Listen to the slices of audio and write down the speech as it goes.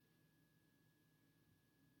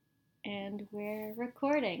And we're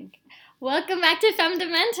recording. Welcome back to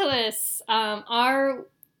Femmedamentalists, our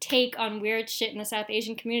take on weird shit in the South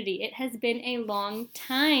Asian community. It has been a long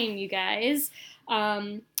time, you guys.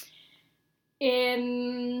 I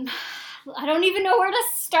don't even know where to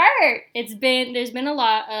start. There's been a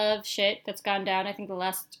lot of shit that's gone down. I think the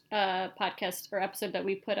last podcast or episode that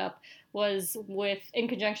we put up was in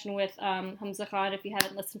conjunction with Hamza Khan. If you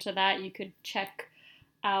haven't listened to that, you could check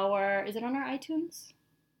is it on our iTunes?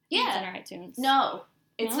 Yeah. It's on our iTunes. No,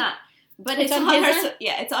 it's not. But it's on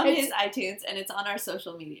it's on his iTunes and it's on our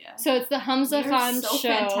social media. So it's the Hamza Khan so show.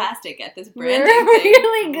 Fantastic at this branding We're thing.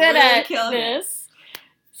 really good at this.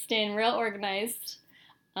 Staying real organized.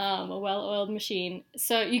 A well-oiled machine.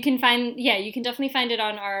 So you can definitely find it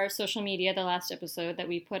on our social media, the last episode that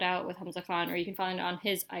we put out with Hamza Khan, or you can find it on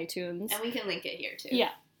his iTunes. And we can link it here too. Yeah.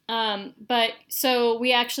 But so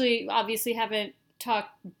we actually obviously haven't talked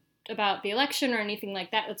about the election or anything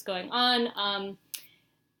like that that's going on.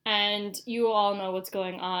 And you all know what's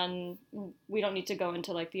going on. We don't need to go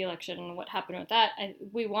into like the election and what happened with that.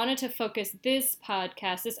 We wanted to focus this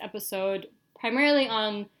episode, primarily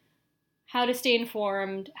on how to stay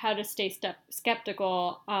informed, how to stay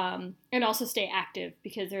skeptical, and also stay active,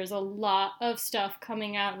 because there's a lot of stuff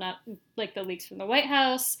coming out, not like the leaks from the White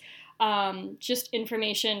House, just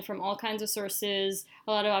information from all kinds of sources,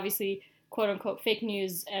 a lot of obviously quote-unquote fake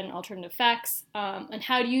news and alternative facts, and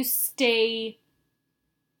how do you stay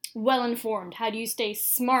well-informed? How do you stay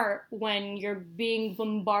smart when you're being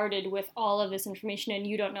bombarded with all of this information and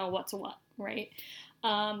you don't know what's what, right?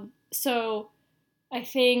 So I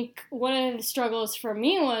think one of the struggles for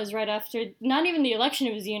me was right after, not even the election,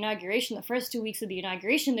 it was the inauguration. The first 2 weeks of the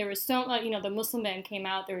inauguration, there was so much, the Muslim ban came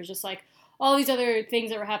out, there was just like all these other things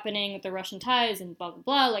that were happening with the Russian ties and blah, blah,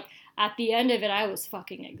 blah. Like, at the end of it, I was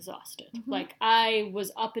fucking exhausted. Mm-hmm. Like, I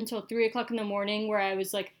was up until 3 o'clock in the morning where I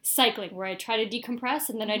was, like, cycling, where I'd try to decompress,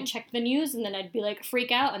 and then I'd check the news, and then I'd be, like,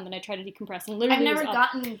 freak out, and then I'd try to decompress. And literally I've never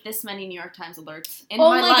gotten this many New York Times alerts in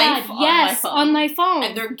my life. God, yes, on my phone.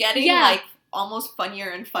 And they're getting, like, almost funnier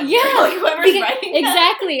and funnier. Yeah, like whoever's writing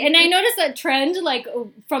exactly. And I noticed that trend, like,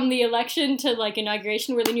 from the election to, like,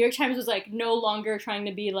 inauguration, where the New York Times was, like, no longer trying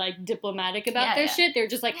to be, like, diplomatic about their shit. They're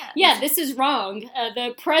just like, this is wrong.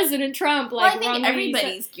 The President Trump, like, well, I think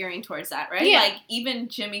everybody's gearing towards that, right? Yeah. Like, even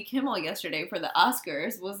Jimmy Kimmel yesterday for the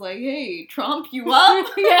Oscars was like, hey, Trump, you up?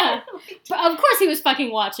 Yeah. Of course he was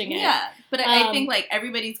fucking watching it. Yeah. But I think, like,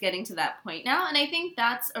 everybody's getting to that point now, and I think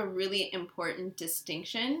that's a really important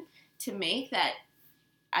distinction to make, that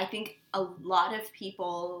I think a lot of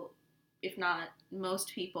people, if not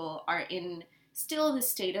most people, are in still the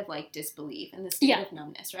state of, like, disbelief and the state of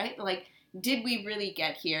numbness, right? Like, did we really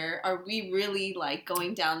get here? Are we really, like,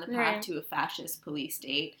 going down the path to a fascist police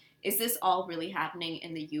state? Is this all really happening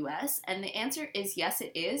in the U.S.? And the answer is yes,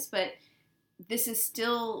 it is, but this is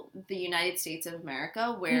still the United States of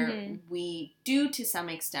America, where we do, to some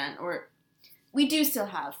extent, or we do still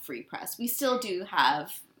have free press. We still do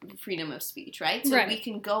have freedom of speech, right? So we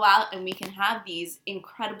can go out and we can have these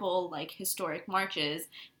incredible, like, historic marches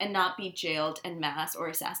and not be jailed en masse or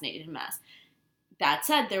assassinated en masse. That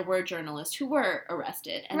said, there were journalists who were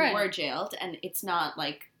arrested and were jailed, and it's not,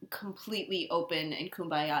 like, completely open and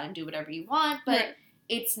kumbaya and do whatever you want, but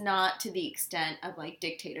it's not to the extent of, like,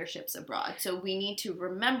 dictatorships abroad. So we need to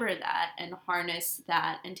remember that and harness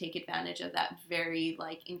that and take advantage of that very,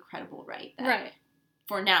 like, incredible right that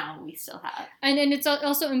for now we still have. And it's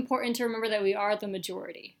also important to remember that we are the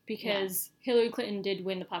majority, because Hillary Clinton did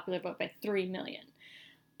win the popular vote by 3 million.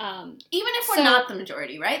 Even if we're not the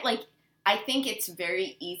majority, right? Like, I think it's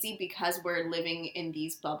very easy, because we're living in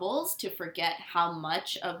these bubbles, to forget how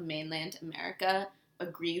much of mainland America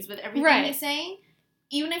agrees with everything they're saying.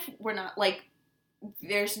 Even if we're not, like,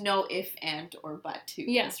 there's no if, and, or but to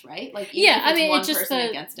this, right? Like, even if it's one person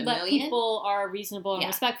against a million. People are reasonable and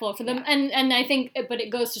respectful for them. Yeah. And I think, but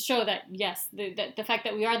it goes to show that, yes, the fact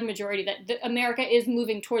that we are the majority, that America is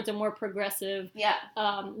moving towards a more progressive,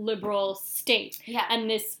 liberal state. Yeah.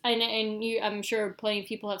 And I'm sure plenty of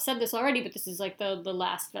people have said this already, but this is, like, the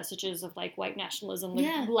last vestiges of, like, white nationalism,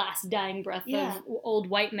 the last dying breath of old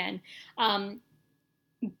white men.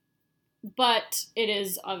 But it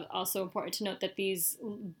is also important to note that these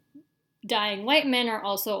dying white men are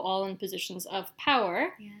also all in positions of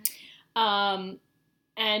power. Yeah.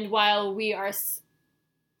 And while we are,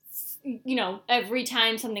 every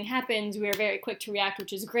time something happens, we are very quick to react,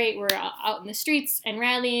 which is great. We're out in the streets and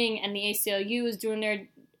rallying, and the ACLU is doing their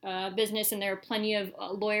business, and there are plenty of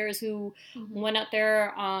lawyers who went out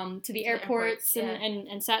there to the airports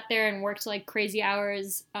and sat there and worked, like, crazy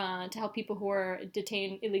hours to help people who were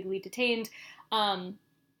illegally detained.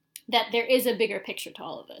 that there is a bigger picture to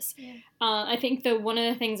all of this. Yeah. I think one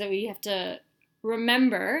of the things that we have to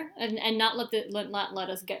remember and not let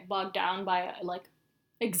us get bogged down by like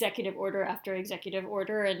executive order after executive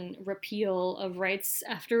order and repeal of rights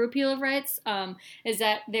after repeal of rights, is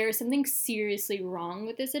that there is something seriously wrong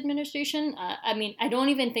with this administration. I mean, I don't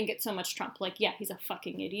even think it's so much Trump. Like, yeah, he's a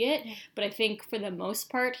fucking idiot, but I think for the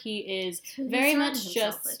most part he is very much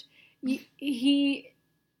just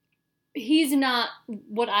he's not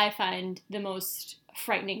what I find the most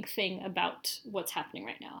frightening thing about what's happening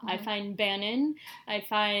right now. I find Bannon, I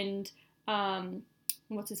find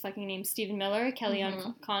what's his fucking name? Stephen Miller,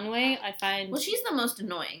 Kellyanne Conway. I find she's the most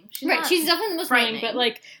annoying. She's definitely the most annoying.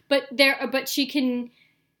 But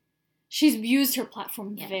she's used her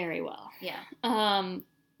platform very well. Yeah.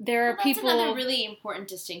 There are people. That's another really important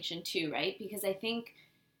distinction too, right? Because I think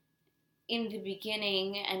in the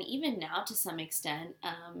beginning, and even now to some extent,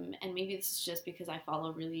 and maybe this is just because I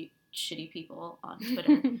follow really shitty people on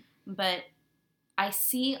Twitter, but I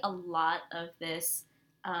see a lot of this.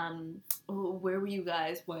 Where were you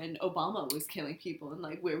guys when Obama was killing people, and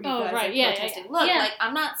like where were you guys protesting? Look, like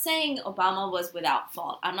I'm not saying Obama was without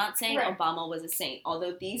fault. I'm not saying Obama was a saint.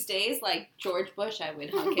 Although these days, like George Bush, I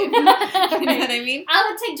would hug him. You know what I mean? I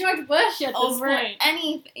would take George Bush at over this point.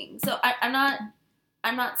 Anything. So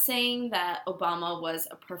I'm not saying that Obama was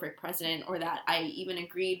a perfect president or that I even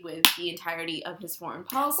agreed with the entirety of his foreign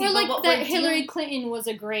policy. Or like that Hillary Clinton was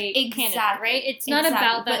a great candidate, right? It's not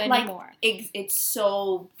about that anymore. It's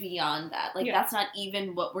so beyond that. Like, that's not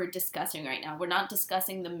even what we're discussing right now. We're not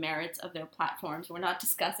discussing the merits of their platforms. We're not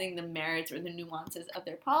discussing the merits or the nuances of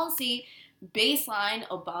their policy. Baseline,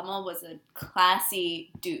 Obama was a classy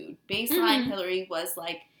dude. Baseline, Hillary was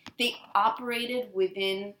like, they operated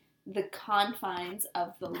within the confines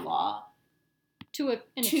of the law to an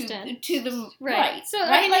extent, to the right. So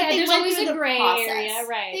right, like there's always a gray area,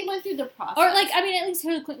 right? They went through the process, or like I mean, at least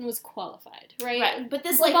Hillary Clinton was qualified, right? Right, but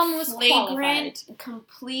this Obama like was flagrant,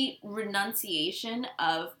 complete renunciation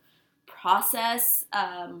of process,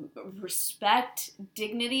 respect,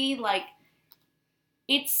 dignity, like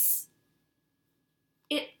it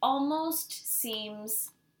almost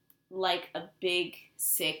seems like a big,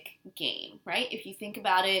 sick game, right? If you think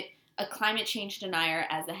about it, a climate change denier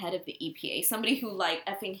as the head of the EPA, somebody who, like,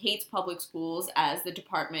 effing hates public schools as the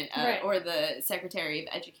department or the Secretary of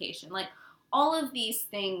Education. Like, all of these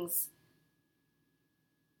things,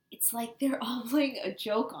 it's like they're all playing a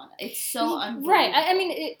joke on it. It's so unbelievable. Right. I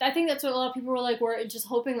mean, I think that's what a lot of people were like, we're just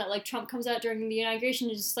hoping that, like, Trump comes out during the inauguration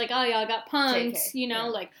and just like, oh, y'all got punked, you know,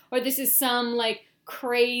 like, or this is some, like,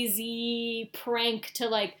 crazy prank to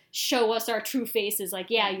like show us our true faces, like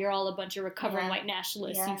you're all a bunch of recovering white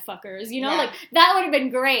nationalists, you fuckers, you know, like that would have been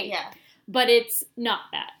great, but it's not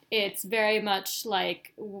that. It's very much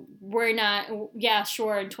like we're not,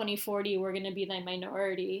 sure, in 2040 we're gonna be the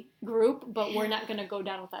minority group, but we're not gonna go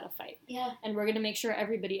down without a fight, and we're gonna make sure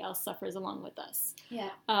everybody else suffers along with us,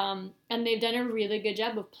 and they've done a really good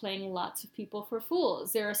job of playing lots of people for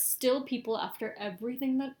fools. There are still people after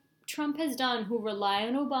everything that Trump has done who rely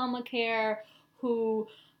on Obamacare, who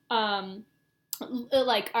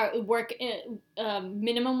work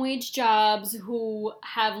minimum wage jobs, who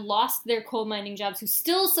have lost their coal mining jobs, who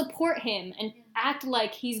still support him and act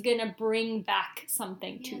like he's gonna bring back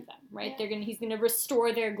something to them, right? He's gonna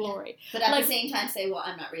restore their glory, but at the same time say, well,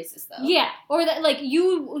 I'm not racist though. Or that like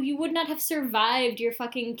you would not have survived your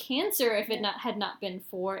fucking cancer if it had not been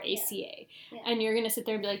for ACA, and you're gonna sit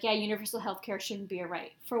there and be like, universal health care shouldn't be a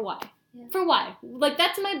right. For why? For why? Like,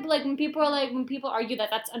 that's my, like, when people argue that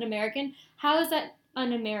that's un-American, how is that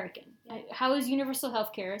un-American? How is universal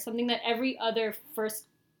health care, something that every other first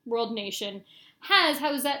world nation has,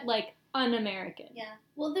 how is that, like, un-American? Yeah.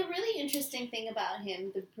 Well, the really interesting thing about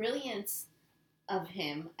him, the brilliance of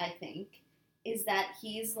him, I think, is that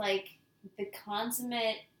he's, like, the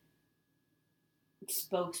consummate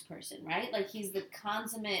spokesperson, right? Like, he's the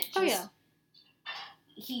consummate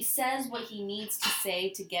he says what he needs to say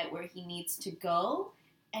to get where he needs to go,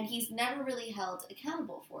 and he's never really held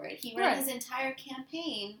accountable for it. He ran his entire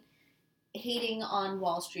campaign hating on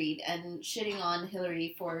Wall Street and shitting on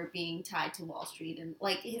Hillary for being tied to Wall Street, and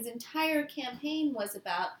like his entire campaign was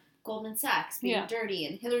about Goldman Sachs being dirty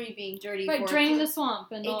and Hillary being dirty, for draining the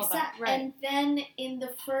swamp and all that. And then in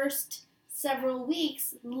the first several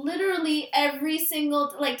weeks, literally every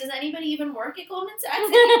single, like, does anybody even work at Goldman Sachs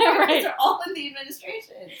anymore? They're all in the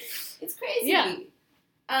administration. It's crazy.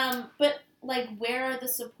 But, like, where are the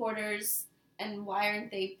supporters, and why aren't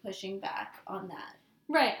they pushing back on that?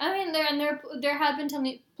 Right. I mean, there have been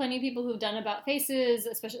plenty of people who've done about faces,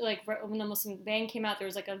 especially, like, when the Muslim ban came out, there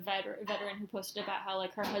was, like, a veteran who posted about how,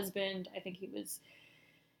 like, her husband, I think he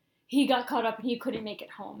he got caught up and he couldn't make it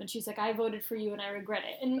home. And she's like, I voted for you and I regret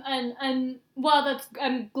it. And well,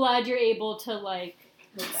 I'm glad you're able to, like,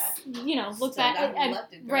 look back.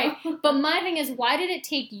 Right. But my thing is, why did it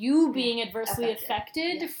take you being adversely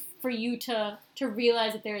affected for you to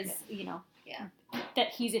realize that there's, that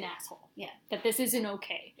he's an asshole? Yeah. That this isn't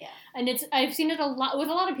okay. Yeah. And I've seen it a lot with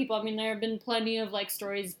a lot of people. I mean, there have been plenty of, like,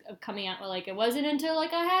 stories of coming out where, like, it wasn't until,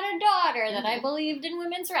 like, I had a daughter that I believed in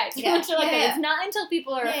women's rights. Yeah. It's not until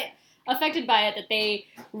people are affected by it that they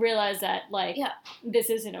realize that, like, this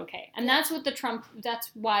isn't okay. And that's why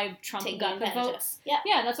Trump got the votes.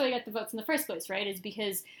 Yeah, that's why he got the votes in the first place, right? Is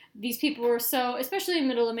because these people were so, especially in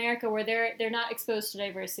middle America, where they're not exposed to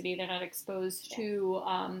diversity, they're not exposed to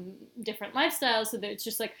different lifestyles, so that it's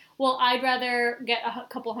just like, well, I'd rather get a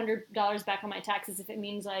couple $100 back on my taxes if it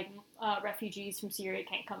means, like, refugees from Syria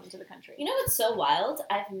can't come into the country. You know what's so wild?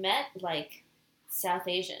 I've met, like, South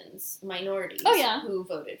Asians, minorities, who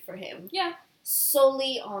voted for him. Yeah.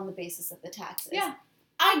 Solely on the basis of the taxes. Yeah.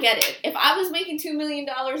 I get it. If I was making $2 million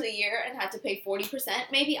a year and had to pay 40%,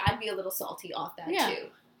 maybe I'd be a little salty off that too.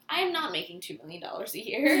 I'm not making $2 million a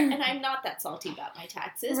year, and I'm not that salty about my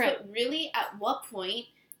taxes. Right. But really, at what point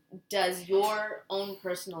does your own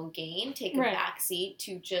personal gain take a backseat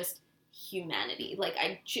to just humanity? Like,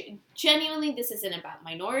 genuinely, this isn't about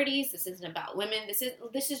minorities. This isn't about women. This is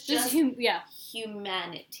just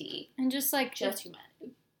humanity, and just humanity,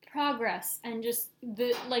 progress, and just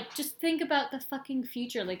think about the fucking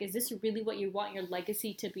future. Like, is this really what you want your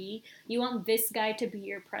legacy to be? You want this guy to be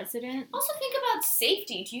your president? Also, think about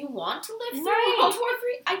safety. Do you want to live through World War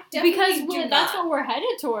III? I definitely do not. That's what we're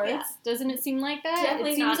headed towards. Yeah. Doesn't it seem like that?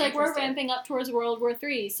 Definitely. It seems like we're ramping up towards World War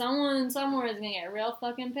III. Someone somewhere is gonna get real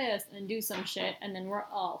fucking pissed and do some shit, and then we're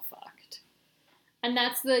all fucked. And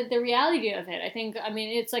that's the reality of it. I think. I mean,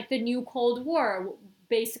 it's like the new Cold War.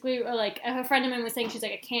 Basically, like, a friend of mine was saying, she's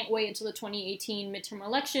like, I can't wait until the 2018 midterm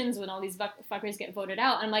elections when all these fuckers get voted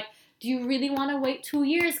out. And I'm like, do you really want to wait 2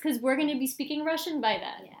 years? Because we're going to be speaking Russian by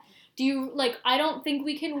then. Yeah. Do you, like, I don't think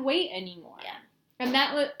we can wait anymore. Yeah. And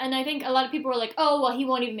I think a lot of people were like, oh, well, he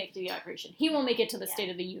won't even make it to the inauguration. He won't make it to the State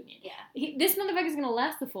of the Union. Yeah. This motherfucker's going to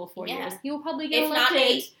last the full 4 years. He will probably get elected. If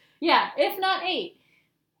not 8. Yeah, if not 8.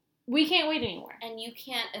 We can't wait anymore. And you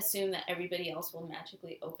can't assume that everybody else will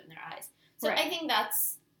magically open their eyes. So I think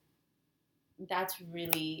that's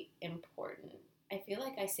really important. I feel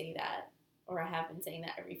like I say that, or I have been saying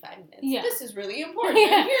that every 5 minutes. Yeah. This is really important.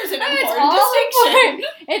 Yeah. Here's an important distinction.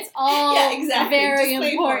 It's all very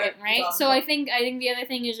important, right? So I think the other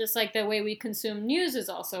thing is just, like, the way we consume news is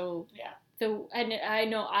also and I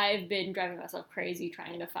know I've been driving myself crazy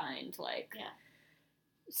trying to find, like,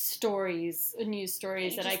 news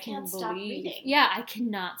stories that I can believe. Yeah, I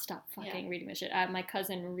cannot stop fucking reading this shit. My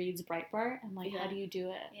cousin reads Breitbart. I'm like, how do you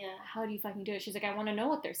do it? Yeah. How do you fucking do it? She's like, I want to know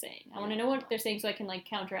what they're saying. I want to know what they're saying so I can, like,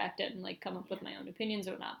 counteract it and, like, come up with my own opinions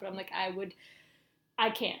or not. But I'm like, I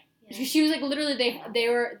can't. Yeah. She was like, literally, they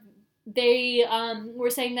were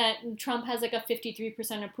saying that Trump has, like, a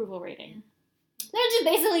 53% approval rating. Yeah. They're just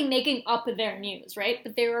basically making up their news, right?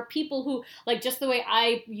 But there are people who, like, just the way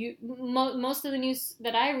most of the news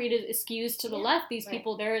that I read is skews to the left. These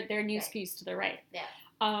people, their news skews to the right. Yeah.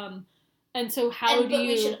 And so but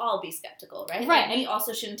we should all be skeptical, right? Right. Like, we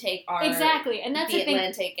also shouldn't take our and that's the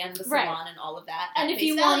Atlantic and the Salon and all of that. And if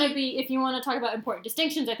you want to talk about important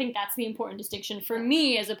distinctions, I think that's the important distinction for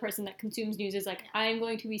me as a person that consumes news is, like, I'm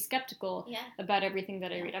going to be skeptical about everything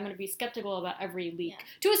that I read. I'm going to be skeptical about every leak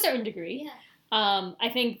to a certain degree. Yeah. I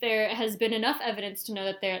think there has been enough evidence to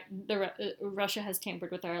know that Russia has tampered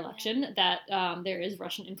with our election, that there is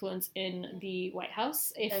Russian influence in the White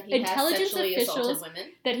House. If intelligence officials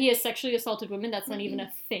that he has sexually assaulted women, that's not even a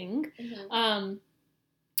thing. Mm-hmm.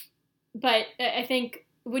 But I think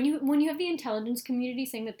when you have the intelligence community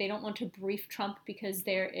saying that they don't want to brief Trump because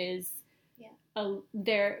there is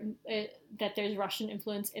that there's Russian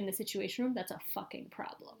influence in the Situation Room, that's a fucking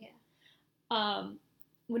problem. Yeah.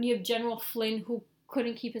 When you have General Flynn, who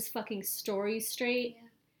couldn't keep his fucking story straight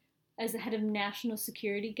as the head of national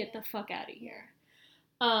security, get the fuck out of here.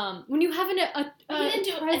 When you have a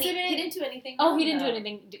president... he didn't do anything wrong. Oh, he didn't do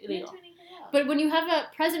anything illegal. But when you have a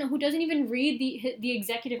president who doesn't even read the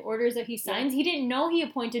executive orders that he signs, he didn't know he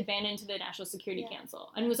appointed Bannon to the National Security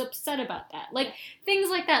Council and was upset about that. Like, things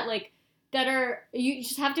like that, like, that are, you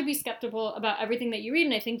just have to be skeptical about everything that you read,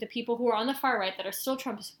 and I think the people who are on the far right that are still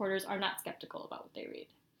Trump supporters are not skeptical about what they read.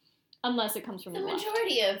 Unless it comes from the left. The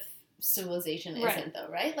majority of civilization isn't, though,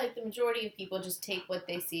 right? Like, the majority of people just take what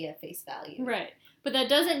they see at face value. Right. But that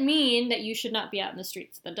doesn't mean that you should not be out in the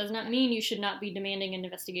streets. That does not mean you should not be demanding an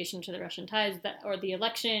investigation to the Russian ties or the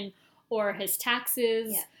election or his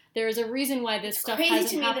taxes. There is a reason why this stuff hasn't happened.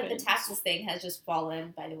 It's crazy to me that the taxes thing has just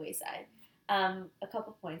fallen by the wayside. A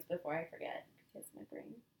couple points before I forget, because my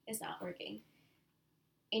brain is not working.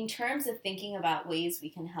 In terms of thinking about ways we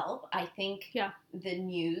can help, I think the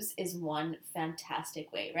news is one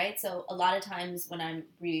fantastic way, right? So a lot of times when I'm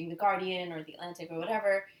reading The Guardian or The Atlantic or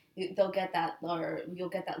whatever, they'll get that, or you'll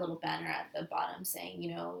get that little banner at the bottom saying,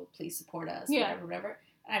 please support us, whatever.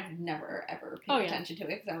 I've never, ever paid attention to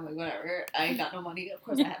it because I'm like, whatever, I ain't got no money. Of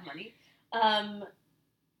course I have money.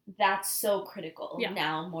 That's so critical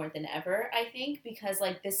now more than ever, I think, because,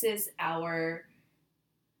 this is our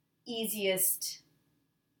easiest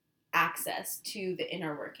access to the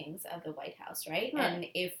inner workings of the White House, right? And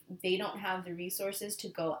if they don't have the resources to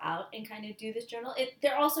go out and kind of do this journal,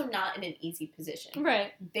 they're also not in an easy position.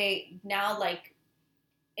 Right. They now,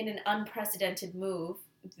 in an unprecedented move,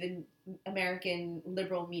 the American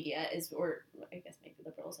liberal media is, or I guess maybe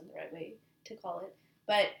liberal isn't the right way to call it,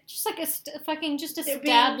 but just established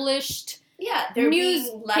they're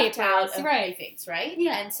being left out of right. briefings, right?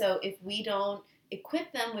 Yeah. And so if we don't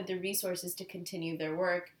equip them with the resources to continue their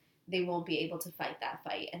work, they won't be able to fight that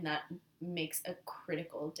fight, and that makes a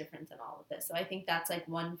critical difference in all of this. So I think that's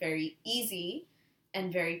one very easy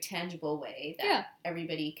and very tangible way that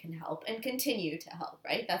everybody can help and continue to help,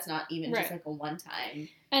 right? That's not even just a one-time.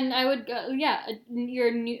 And I would,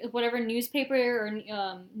 your whatever newspaper or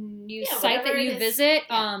news site that you visit,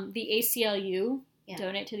 the ACLU,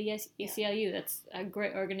 donate to the ACLU. Yeah. That's a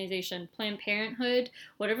great organization. Planned Parenthood,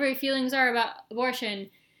 whatever your feelings are about abortion,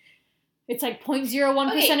 it's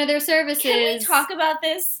 0.01% of their services. Can we talk about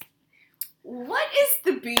this? What is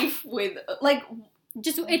the beef with,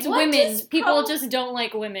 it's women. People just don't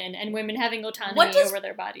like women and women having autonomy over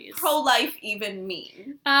their bodies. What does pro-life even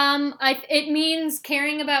mean? It means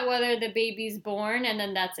caring about whether the baby's born, and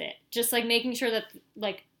then that's it. Just making sure that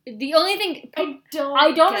the only thing I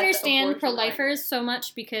don't understand pro-lifers so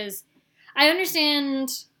much, because I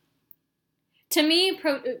understand. To me,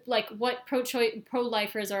 what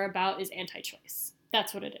pro-lifers are about is anti-choice.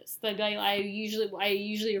 That's what it is. I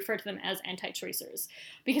usually refer to them as anti-choicers,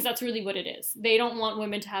 because that's really what it is. They don't want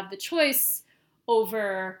women to have the choice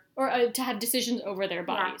over, or to have decisions over their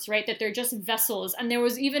bodies, right? That they're just vessels. And there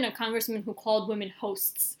was even a congressman who called women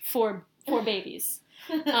hosts for babies.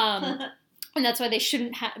 And that's why they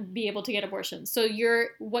shouldn't be able to get abortions. So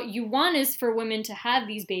what you want is for women to have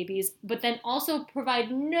these babies, but then also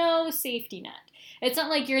provide no safety net. It's not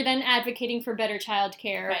like you're then advocating for better child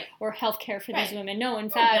care or health care for these women. No, in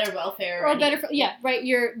fact, better welfare.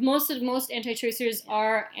 Most anti-choicers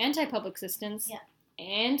are anti-public assistance,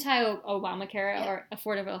 anti-Obamacare or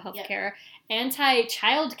affordable health care,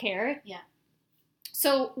 anti-child care. Yeah.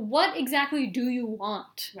 So what exactly do you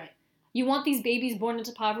want? Right. You want these babies born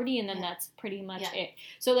into poverty, and then that's pretty much it.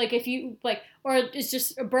 So, if you, or it's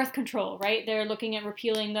just birth control, right? They're looking at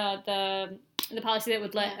repealing the policy that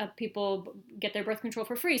would let people get their birth control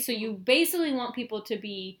for free. So you basically want people to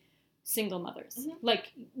be single mothers. Mm-hmm.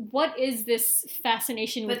 What is this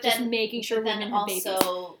fascination with just making sure women have babies?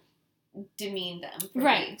 Also demean them.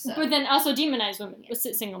 Right. So. But then also demonize women with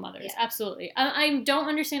single mothers. Yeah. Absolutely. I don't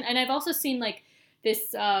understand. And I've also seen,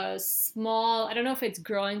 this small, I don't know if it's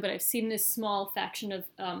growing, but I've seen this small faction of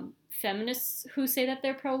feminists who say that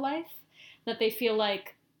they're pro-life, that they feel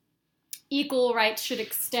equal rights should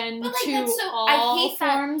extend to all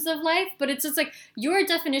forms of life. But it's just your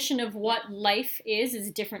definition of what life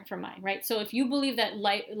is different from mine, right? So if you believe that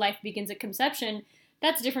life begins at conception,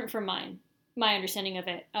 that's different from mine. My understanding of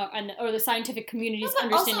it, or the scientific community's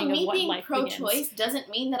understanding of what life begins. Also, me being pro-choice doesn't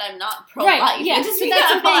mean that I'm not pro-life. Right, yeah. So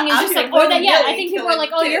that's the thing. It's just I think people are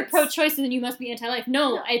oh, you're pro-choice and then you must be anti-life.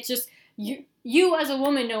 No, it's just, you as a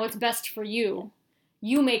woman know what's best for you.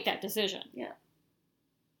 You make that decision. Yeah.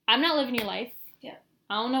 I'm not living your life. Yeah.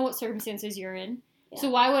 I don't know what circumstances you're in. Yeah. So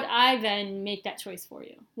why would I then make that choice for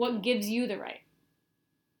you? What gives you the right?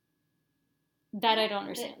 That I don't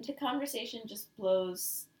understand. The conversation just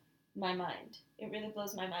blows my mind. It really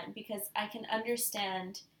blows my mind, because I can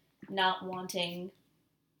understand not wanting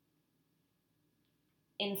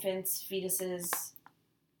infants, fetuses,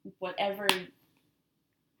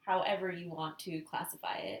 however you want to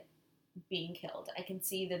classify it, being killed. I can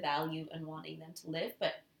see the value in wanting them to live,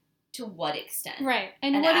 but to what extent? Right.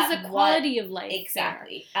 And what is the quality of life?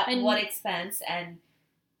 Exactly. At what expense? And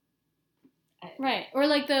right. Or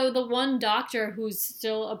the one doctor who's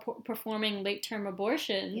still performing late-term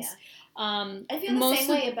abortions. Yeah. I feel the same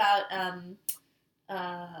way about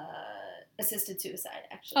assisted suicide,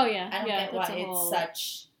 actually. Oh, yeah. I don't get why it's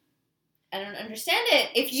such... I don't understand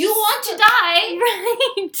it. If you want to die...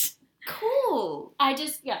 Right. cool. I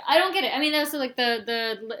don't get it. I mean, that's like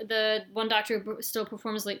the one doctor who still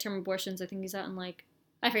performs late term abortions. I think he's out in like,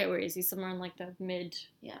 I forget where he is. He's somewhere in like the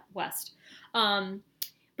West.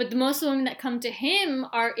 But the most of the women that come to him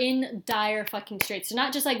are in dire fucking straits. So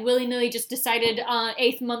not just like willy-nilly just decided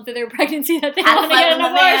 8th month of their pregnancy that they want to get an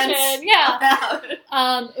abortion. Yeah.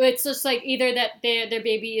 It's just like either that their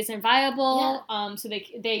baby isn't viable, so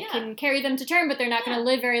they can carry them to term, but they're not going to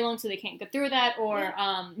live very long, so they can't get through that, or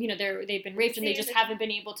they've been raped and they just haven't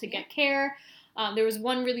been able to get care. There was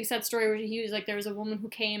one really sad story where he was like, there was a woman who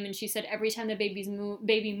came and she said, every time the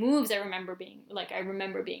baby moves, I remember being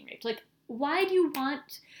raped. Like, why do you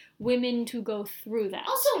want women to go through that?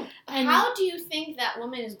 Also, how do you think that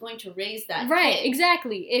woman is going to raise that Right, kid?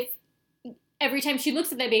 Exactly. If every time she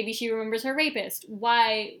looks at that baby, she remembers her rapist.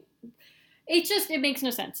 Why? It makes no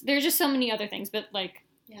sense. There's just so many other things, but like...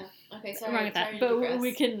 Yeah. Okay, sorry. Wrong with that. But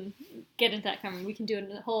we can get into that conversation. We can do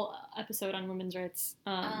a whole episode on women's rights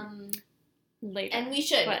later. And we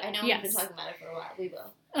should. But, I know we've been talking about it for a while. We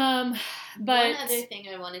will. But one other thing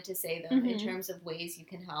I wanted to say, though, in terms of ways you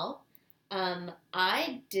can help,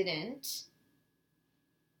 I didn't,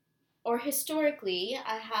 or historically,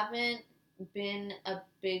 I haven't been a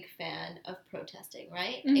big fan of protesting,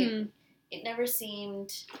 right? Mm-hmm. It never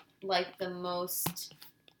seemed like the most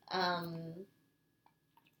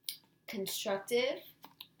constructive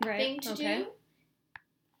thing to do.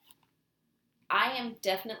 I am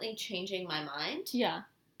definitely changing my mind. Yeah.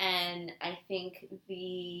 And I think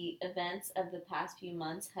the events of the past few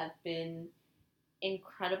months have been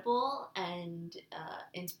incredible and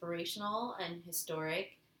inspirational and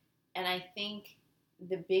historic. And I think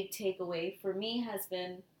the big takeaway for me has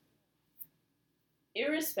been,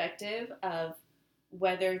 irrespective of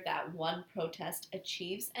whether that one protest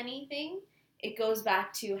achieves anything, it goes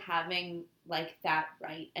back to having like that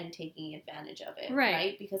right and taking advantage of it,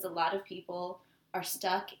 right? Because a lot of people are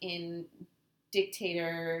stuck in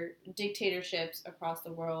dictatorships across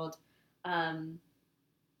the world,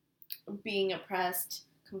 being oppressed,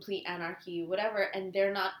 complete anarchy, whatever, and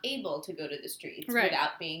they're not able to go to the streets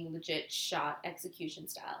without being legit shot execution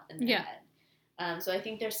style in their head. So I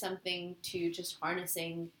think there's something to just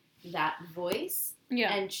harnessing that voice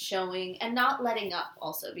and showing and not letting up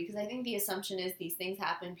also, because I think the assumption is these things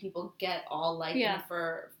happen, people get all like in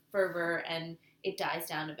fervor and it dies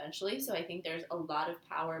down eventually. So I think there's a lot of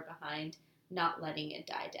power behind not letting it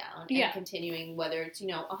die down and continuing, whether it's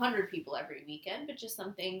 100 people every weekend, but just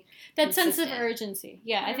something that consistent. sense of urgency.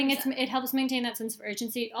 100%. I think it helps maintain that sense of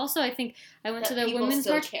urgency. Also, I think I went to the women's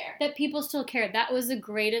march that people still care. That was the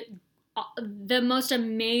most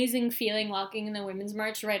amazing feeling walking in the women's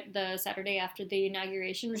march the Saturday after the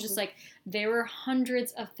inauguration was just like there were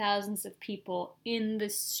hundreds of thousands of people in the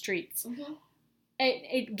streets.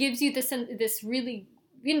 It gives you this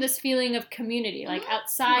feeling of community, like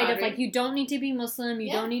outside of like, you don't need to be Muslim,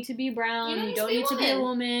 you don't need to be brown, you don't need to be a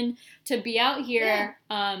woman to be out here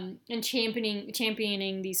and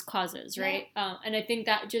championing these causes, right? And I think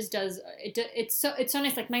that just does it's so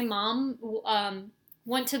nice. Like my mom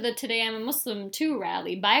went to the Today I'm a Muslim too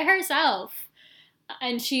rally by herself.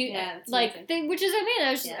 And she which is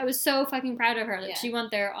amazing. I was so fucking proud of her. Like she went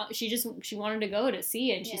there. She wanted to go to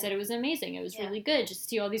see it. And she said it was amazing. It was really good just to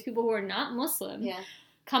see all these people who are not Muslim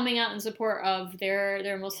coming out in support of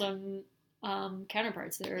their Muslim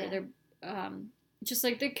counterparts. They're just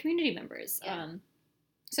like their community members.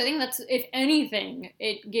 So I think that's, if anything,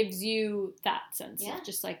 it gives you that sense of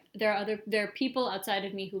just like there are people outside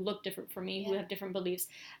of me who look different from me, who have different beliefs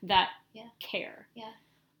that care.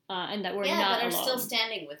 And that we're not that are alone. Still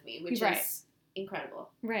standing with me, which is incredible.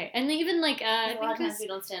 Right. And even like a lot of times we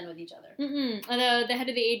don't stand with each other. The head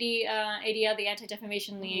of the ADL, the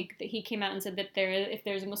Anti-Defamation League, that he came out and said that if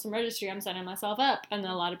there's a Muslim registry, I'm signing myself up. And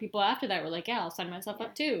then a lot of people after that were like, I'll sign myself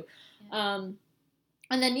up too.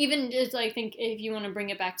 And then even just, I think, if you want to bring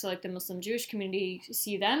it back to, like, the Muslim-Jewish community,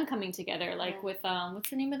 see them coming together, like, with, what's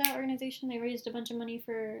the name of that organization? They raised a bunch of money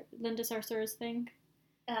for Linda Sarsour's thing.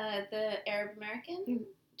 The Arab American?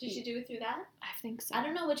 Did you do it through that? I think so. I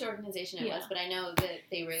don't know which organization it was, but I know that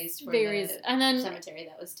they raised for the cemetery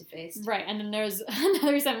that was defaced. Right, and then there's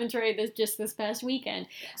another cemetery this past weekend.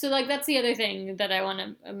 So, like, that's the other thing that I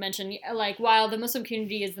want to mention. Like, while the Muslim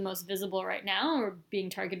community is the most visible right now, or being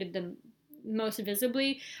targeted the most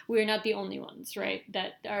visibly, we're not the only ones, right?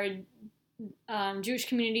 That are Jewish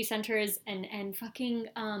community centers and fucking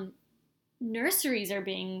nurseries are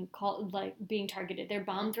being targeted. They're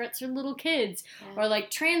bomb threats for little kids, or like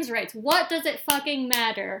trans rights. What does it fucking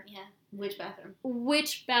matter? Which bathroom?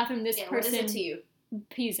 Which bathroom this person what is it to you?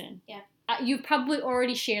 pees in? you've probably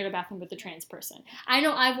already shared a bathroom with a trans person. I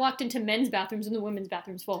know I've walked into men's bathrooms and the women's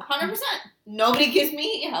bathrooms full. 100%. Nobody gives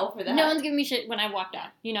me hell for that. No one's giving me shit when I walked out,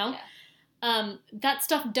 you know? Yeah. That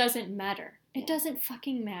stuff doesn't matter. It doesn't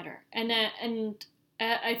fucking matter. And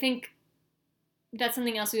I think that's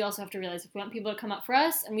something else we also have to realize. If we want people to come up for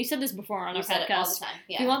us, and we said this before on our podcast, it all the time.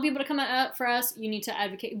 Yeah. If you want people to come out for us, you need to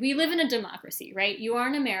advocate. We live in a democracy, right? You are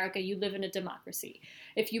in America. You live in a democracy.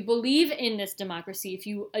 If you believe in this democracy, if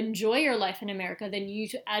you enjoy your life in America, then you need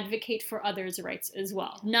to advocate for others' rights as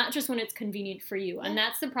well, not just when it's convenient for you. And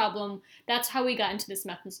that's the problem. That's how we got into this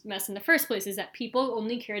mess in the first place, is that people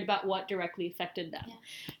only cared about what directly affected them. Yeah.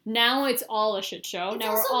 Now it's all a shit show. It's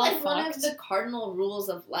now also we're all like fucked. One of the cardinal rules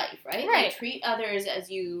of life, right? Right. Like, treat others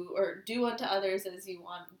as you, or do unto others as you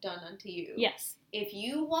want done unto you. Yes. If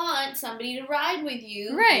you want somebody to ride with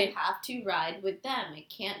you, right. you have to ride with them. It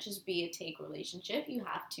can't just be a take relationship. You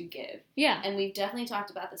have to give. Yeah. And we've definitely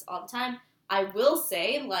talked about this all the time. I will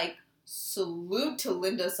say, like, salute to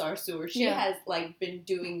Linda Sarsour. She has, like, been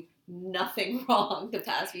doing nothing wrong the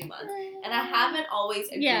past few months. And I haven't always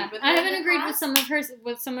agreed with her. I haven't agreed with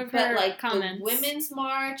some of her but, like, comments. The Women's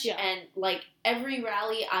March and, like, every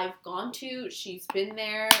rally I've gone to, she's been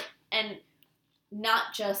there. And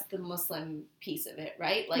not just the Muslim piece of it,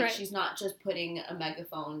 right? Like, she's not just putting a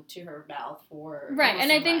megaphone to her mouth for right. Muslim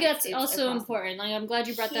and I think rights. that's also important. Like, I'm glad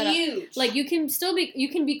you brought that Huge. up. Like, you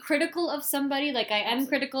can be critical of somebody. Like, I am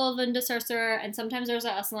critical of Linda Sarsour, and sometimes there's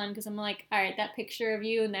Aslan, because I'm like, all right, that picture of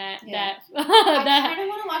you and that I that. kind of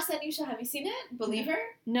want to watch that new show. Have you seen it? Believer?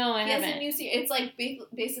 No, I haven't. He has a new series. It's like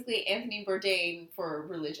basically Anthony Bourdain for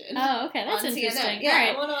religion. Oh, okay, that's interesting. CNN. Yeah, all right.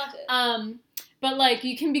 I want to watch it. But, like,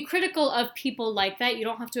 you can be critical of people like that. You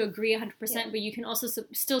don't have to agree 100%, but you can also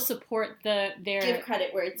still support their... Give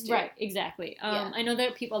credit where it's due. Right, exactly. I know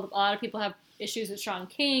that a lot of people have issues with Sean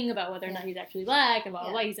King about whether or not he's actually black, and blah,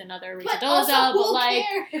 blah, blah. He's another Rachel Dolezal, but, like,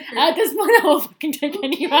 at this point, I will fucking take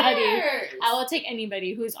anybody. I will take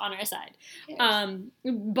anybody who's on our side.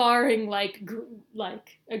 Barring, like,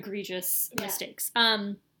 egregious mistakes.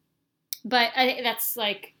 But that's,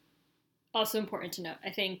 like, also important to note. I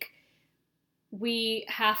think we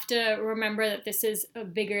have to remember that this is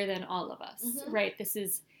bigger than all of us, right?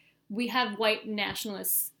 We have white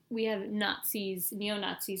nationalists, we have Nazis,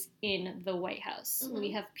 neo-Nazis in the White House.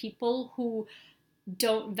 We have people who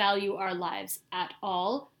don't value our lives at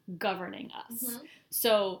all governing us.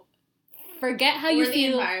 So forget how you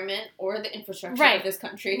feel. Or the environment, or the infrastructure of this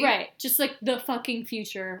country. Right, just like the fucking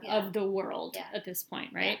future of the world at this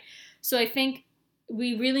point, right? So I think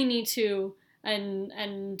we really need to... And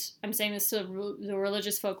I'm saying this to the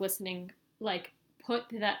religious folk listening, like, put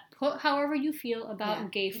however you feel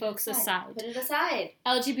about gay folks aside. Put it aside.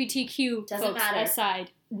 LGBTQ folks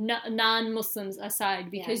aside. Non-Muslims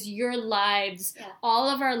aside. Because your lives, all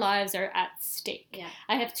of our lives are at stake. Yeah.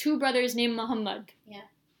 I have 2 brothers named Muhammad. Yeah.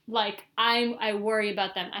 Like, I worry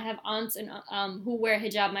about them. I have aunts and who wear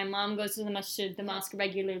hijab. My mom goes to the masjid, the mosque,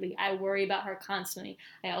 regularly. I worry about her constantly.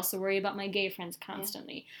 I also worry about my gay friends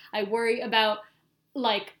constantly. I worry about,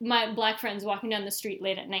 like, my black friends walking down the street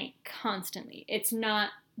late at night constantly. It's not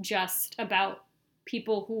just about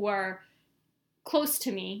people who are close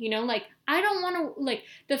to me, you know? Like, I don't want to, like,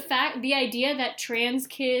 the idea that trans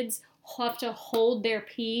kids have to hold their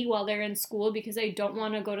pee while they're in school because they don't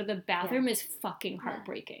want to go to the bathroom is fucking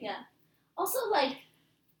heartbreaking. Yeah. Also, like,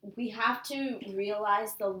 we have to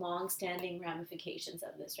realize the long-standing ramifications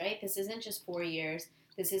of this, right? This isn't just 4 years.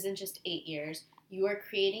 This isn't just 8 years. You are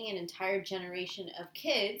creating an entire generation of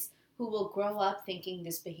kids who will grow up thinking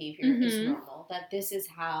this behavior is normal, that this is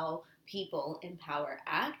how people in power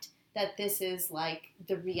act, that this is, like,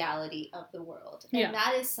 the reality of the world. And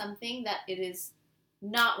that is something that it is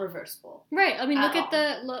not reversible. Right. I mean, look at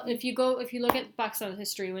if you look at Pakistan's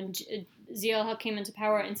history, when Zia-ul-Haq came into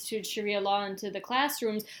power, instituted Sharia law into the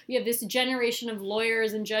classrooms, you have this generation of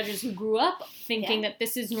lawyers and judges who grew up thinking that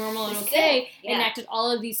this is normal and okay, enacted all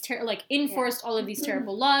of these enforced all of these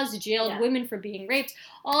terrible laws, jailed women for being raped,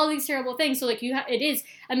 all these terrible things. So, like, it is.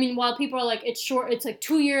 I mean, while people are like, it's short, it's like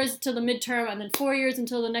 2 years till the midterm and then 4 years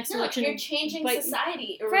until the next election. You're changing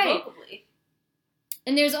society irrevocably. Right.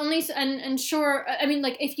 And there's only, and sure, I mean,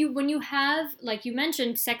 like, when you have, like you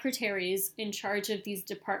mentioned, secretaries in charge of these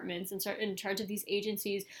departments and in charge of these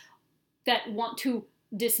agencies that want to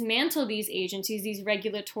dismantle these agencies, these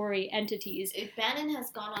regulatory entities. Bannon has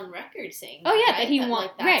gone on record saying that he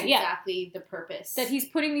wants, that's exactly the purpose. That he's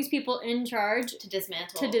putting these people in charge to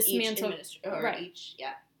dismantle each,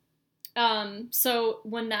 so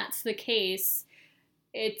when that's the case,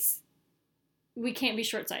 we can't be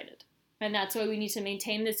short-sighted. And that's why we need to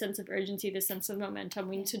maintain this sense of urgency, this sense of momentum.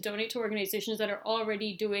 We need to donate to organizations that are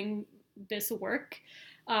already doing this work.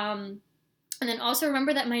 And then also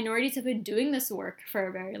remember that minorities have been doing this work for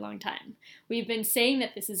a very long time. We've been saying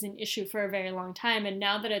that this is an issue for a very long time, and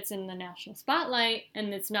now that it's in the national spotlight,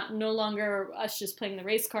 and it's no longer us just playing the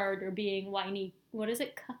race card or being whiny, what is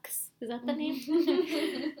it, cucks? Is that the name?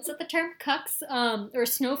 Is that the term, cucks? Or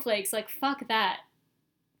snowflakes, like, fuck that.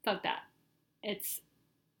 Fuck that. It's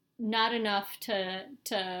not enough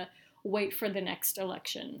to wait for the next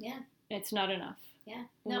election. Yeah. It's not enough. Yeah.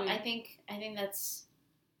 No, I think that's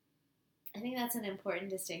an important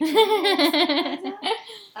distinction.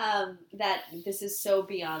 That this is so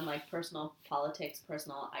beyond like personal politics,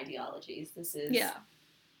 personal ideologies. This is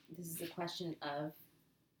a question of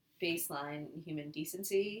baseline human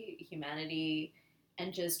decency, humanity,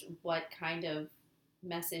 and just what kind of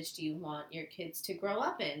message do you want your kids to grow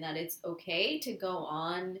up in? That it's okay to go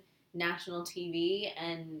on national TV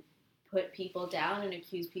and put people down and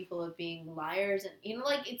accuse people of being liars, and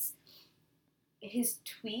like it's his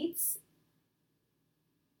tweets.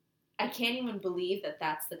 I can't even believe that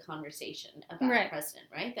that's the conversation about the president,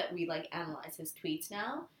 right? That we like analyze his tweets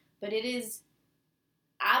now, but it is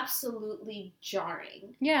absolutely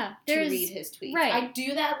jarring. Yeah, to read his tweets. Right. I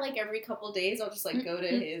do that like every couple days. I'll just like go to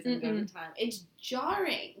his and go to Time. It's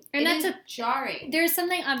jarring. And that's jarring. There's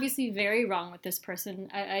something obviously very wrong with this person.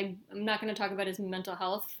 I'm not going to talk about his mental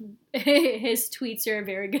health. His tweets are a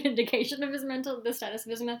very good indication of the status of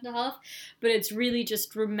his mental health. But it's really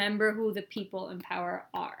just remember who the people in power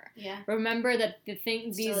are. Yeah. Remember that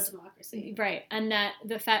still a democracy. Right. And that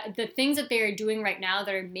the things that they are doing right now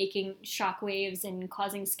that are making shockwaves and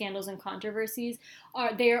causing scandals and controversies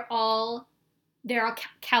they're all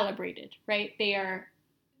calibrated, right? They are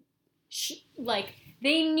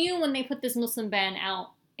they knew when they put this Muslim ban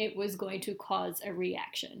out, it was going to cause a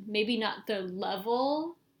reaction. Maybe not the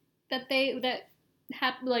level that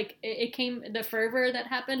happened, like it came, the fervor that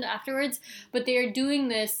happened afterwards, but they are doing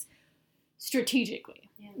this strategically.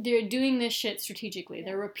 Yeah. They're doing this shit strategically. Yeah.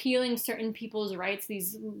 They're repealing certain people's rights,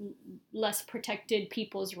 these less protected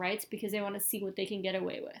people's rights, because they want to see what they can get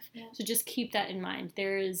away with. Yeah. So just keep that in mind.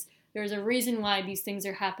 There's a reason why these things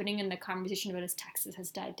are happening, and the conversation about his taxes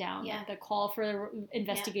has died down. Yeah. The call for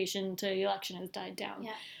investigation to the election has died down.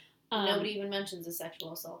 Yeah. Nobody even mentions the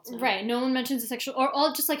sexual assaults. No. Right. No one mentions the sexual, or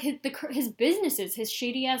all just like his businesses, his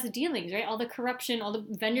shady ass dealings, right? All the corruption, all the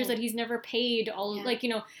vendors that he's never paid,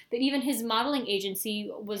 that even his modeling agency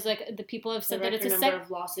was like, the people have said that it's a number of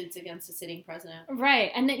lawsuits against the sitting president. Right.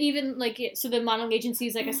 And then even so the modeling agency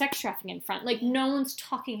is like a sex trafficking front. Like no one's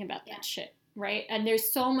talking about that shit. Right? And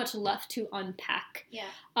there's so much left to unpack. Yeah.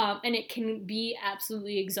 And it can be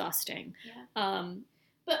absolutely exhausting. Yeah.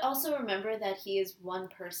 But also remember that he is one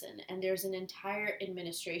person, and there's an entire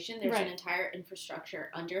administration, there's an entire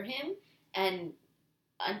infrastructure under him, and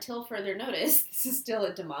until further notice, this is still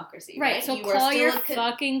a democracy, right? So you call your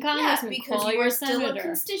fucking congressman, because you are still a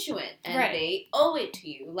constituent, and they owe it to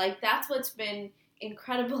you. Like, that's what's been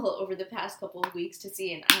incredible over the past couple of weeks to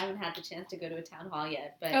see, and I haven't had the chance to go to a town hall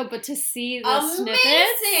yet, but to see the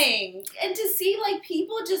snippets and to see like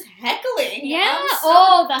people just heckling.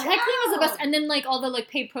 The heckling is the best. And then like all the like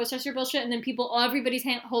paid protester bullshit, and then everybody's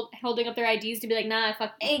holding up their IDs to be like, nah,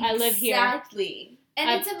 I live here. Exactly. And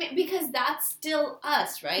it's because that's still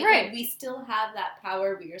us, right? Right. Like, we still have that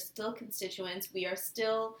power. We are still constituents. We are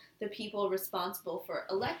still the people responsible for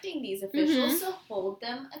electing these officials, so hold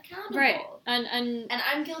them accountable. Right. And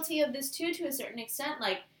I'm guilty of this too, to a certain extent.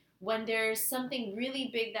 Like, when there's something really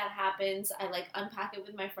big that happens, I like unpack it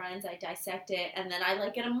with my friends, I dissect it, and then I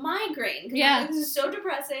like get a migraine. Because I'm like, this is so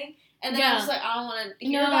depressing. And then I'm just like, I don't want to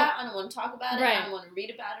hear about it. I don't want to talk about it. I don't want to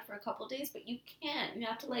read about it for a couple of days. But you can. You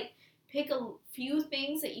have to like pick a few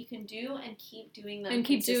things that you can do and keep doing them. And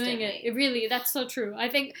keep doing it. It really, that's so true. I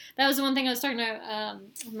think that was the one thing I was talking to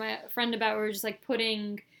my friend about. We were just like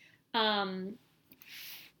putting time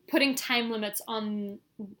limits on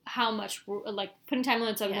how much we're, like putting time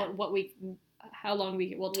limits on how long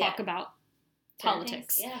we will talk about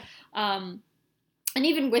politics. And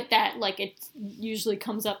even with that, like, it usually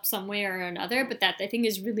comes up some way or another, but that I think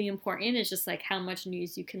is really important. It's just like how much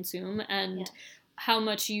news you consume and how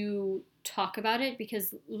much you talk about it,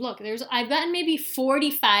 because look, I've gotten maybe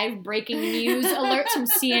 45 breaking news alerts from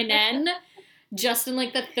CNN just in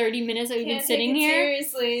like the 30 minutes that we've been sitting here.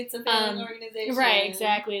 Seriously, it's a failing organization. Right,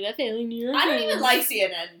 exactly, the failing New York. I don't even like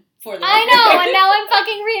CNN for the I know, and now I'm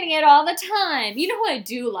fucking reading it all the time. You know who I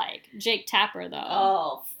do like? Jake Tapper, though.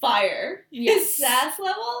 Oh, fire. Yes. His sass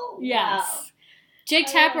level? Yes. Wow. Jake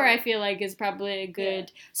Tapper, I feel like, is probably a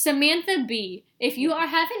good... Samantha Bee. If you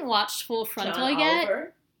haven't watched Full Frontal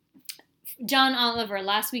yet... John Oliver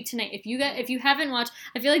last week tonight. If you haven't watched,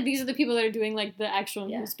 I feel like these are the people that are doing like the actual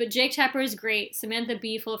news. But Jake Tapper is great. Samantha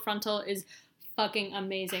Bee, Full Frontal is fucking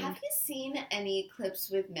amazing. Have you seen any clips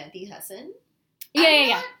with Mehdi Hassan?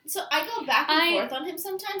 Yeah. So I go back and forth on him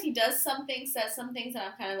sometimes. He does some things, says some things, and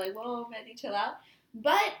I'm kind of like, whoa, Mehdi, chill out.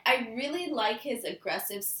 But I really like his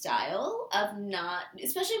aggressive style of not,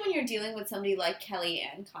 especially when you're dealing with somebody like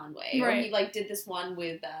Kellyanne Conway, or he like did this one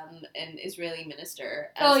with an Israeli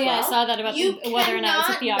minister as well. I saw that about whether or not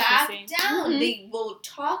it's a theocracy. Back down. They will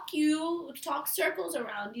talk circles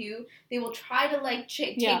around you. They will try to like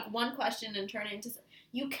take one question and turn it into.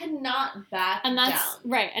 You cannot back down.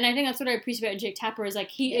 Right, and I think that's what I appreciate about Jake Tapper is like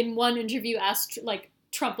he in one interview asked like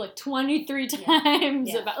Trump like 23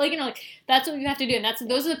 times about like like that's what you have to do, and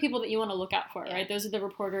those are the people that you want to look out for, right? Those are the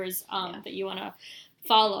reporters that you want to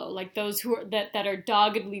follow, like those who are that are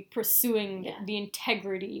doggedly pursuing the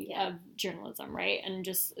integrity of journalism, right? And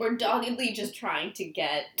or doggedly just trying to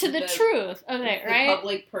get to the truth of it, right? The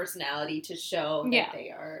public personality to show that they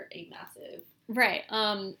are a massive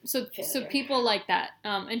so people like that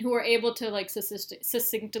and who are able to like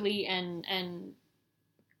succinctly and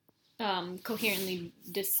coherently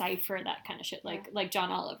decipher that kind of shit, like John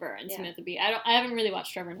Oliver and Samantha Bee. I haven't really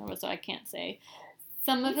watched Trevor Noah, so I can't say.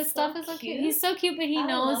 Some of his stuff is okay. He's so cute, but he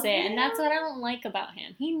knows it, and that's what I don't like about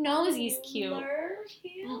him. He knows he's cute.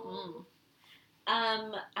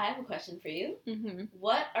 I have a question for you.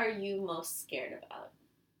 What are you most scared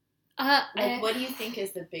about? What do you think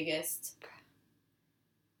is the biggest?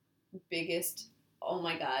 Oh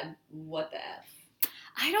my God! What the F?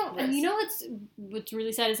 I don't. And you know what's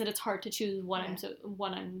really sad is that it's hard to choose what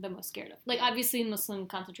I'm the most scared of. Like obviously Muslim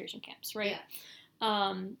concentration camps, right?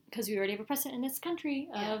 Because we already have a precedent in this country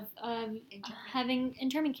of having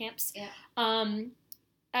internment camps.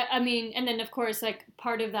 I mean, and then of course, like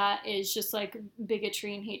part of that is just like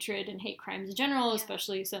bigotry and hatred and hate crimes in general,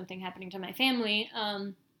 especially something happening to my family.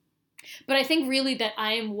 But I think really that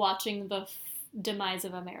I am watching the demise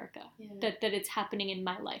of America, that it's happening in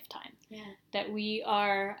my lifetime, that we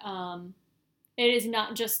are, it is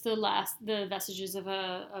not just the vestiges of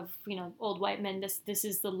old white men. This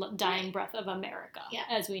is the dying breath of America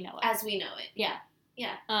as we know it. It's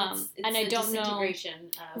and I don't know,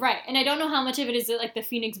 and I don't know how much of it is like the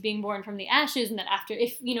phoenix being born from the ashes, and that after,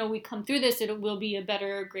 if we come through this, it will be a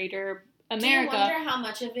better, greater America. Do you wonder how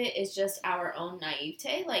much of it is just our own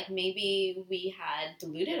naivete? Like maybe we had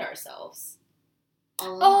deluded ourselves.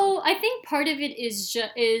 I think part of it is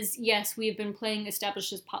yes, we've been playing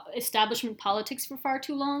establishment politics for far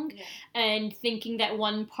too long, and thinking that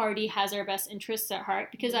one party has our best interests at heart,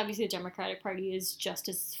 because obviously the Democratic Party is just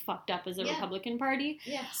as fucked up as the Republican Party.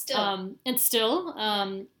 Still.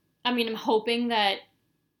 I mean, I'm hoping that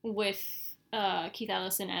with Keith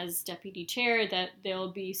Ellison as deputy chair, that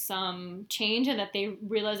there'll be some change, and that they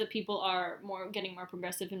realize that people are getting more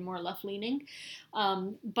progressive and more left leaning,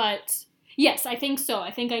 but. Yes, I think so. I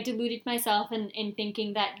think I deluded myself in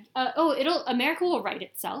thinking that, America will right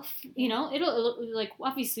itself. It'll like,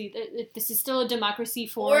 obviously, this is still a democracy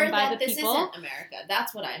formed by the people. Or that this isn't America.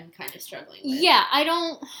 That's what I'm kind of struggling with. Yeah, I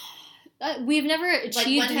don't, we've never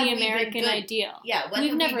achieved the American ideal. Yeah,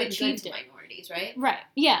 we've never achieved it. Minorities, right? Right.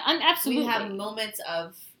 Yeah, I'm absolutely. We have moments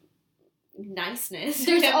of niceness.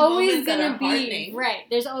 There's always going to be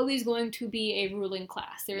There's always going to be a ruling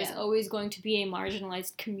class. There is always going to be a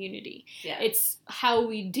marginalized community. It's how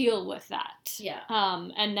we deal with that.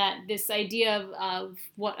 And that this idea of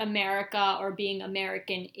what America or being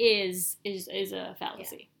American is a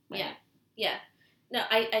fallacy. No,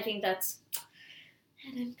 I think that's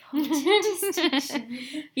an important distinction.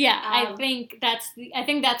 I think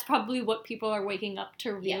that's probably what people are waking up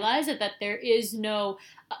to realize, that there is no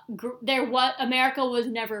America was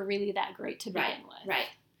never really that great to begin with. Right.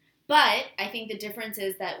 But I think the difference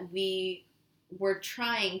is that we were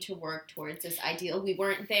trying to work towards this ideal. We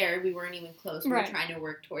weren't there. We weren't even close. We were trying to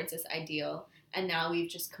work towards this ideal, and now we've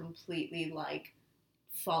just completely like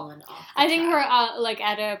fallen off. I think we're like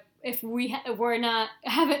at a. If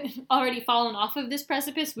haven't already fallen off of this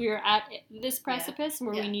precipice, we are at this precipice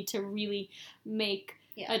where we need to really make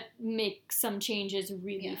some changes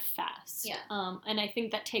really fast. And I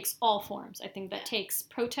think that takes all forms. I think that takes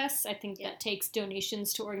protests. I think that takes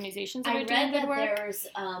donations to organizations that are doing good work. I read that there's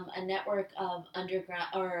a network of underground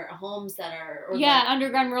or homes that are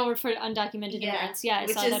underground railroad for undocumented immigrants. I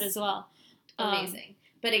saw that as well. Amazing.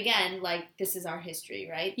 But again, like, this is our history,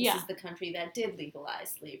 right? This is the country that did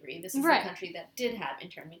legalize slavery. This is the country that did have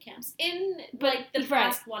internment camps in, the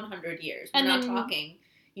past 100 years. We're not talking,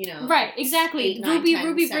 Right, exactly. 8, 9, 10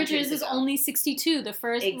 Ruby centuries Bridges is ago. only 62, the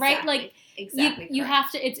first, Exactly. right? Like, exactly. you have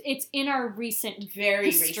to, it's in our recent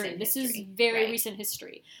very history. recent This history. is very right. recent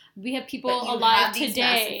history. We have people but you alive have these today.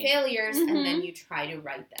 massive failures, and then you try to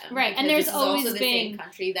right them. Right, and there's this always is also the been same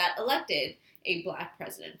country that elected a black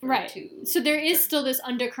president for right. 2 So there is terms. still this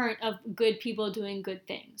undercurrent of good people doing good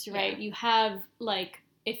things, right? You have like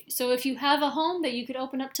if you have a home that you could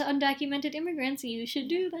open up to undocumented immigrants, you should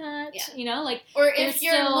do that. Like, or if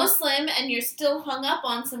you're Muslim and you're still hung up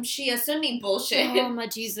on some Shia Sunni bullshit. Oh my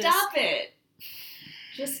Jesus! Stop it.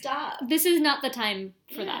 Just stop. This is not the time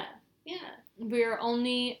for that. Yeah. We're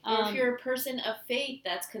only. Or if you're a person of faith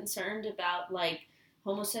that's concerned about like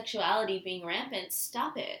homosexuality being rampant,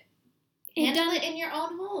 stop it. Handle it in your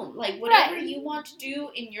own home. Like, whatever you want to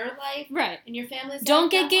do in your life. Right. In your family's life. Don't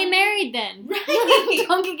get gay married then. Right.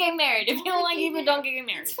 Don't get gay married. If you don't like it, don't get gay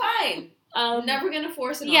married. It's fine. I'm never going to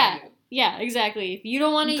force it on you. Yeah, exactly. If you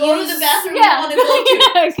don't want to go to the bathroom you want to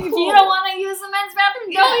go to. Cool. If you don't want to use the men's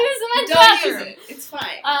bathroom, don't use the men's bathroom. Don't use it. It's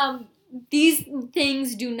fine. These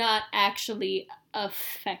things do not actually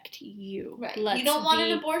affect you. Right. Let's you don't want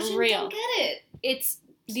an abortion, real. don't get it.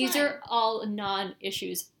 These are all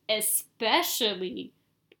non-issues, especially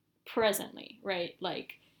presently, right?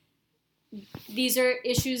 Like, these are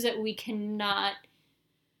issues that we cannot.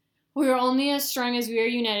 We're only as strong as we are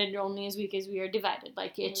united, only as weak as we are divided.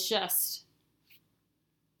 Like, it's just,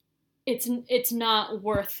 it's not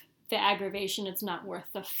worth the aggravation. It's not worth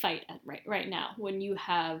the fight right now when you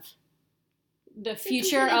have the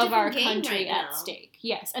future of our country at stake.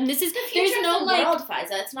 Yes, and this is there's no the like world,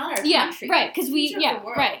 Faiza. It's not our country. Right, because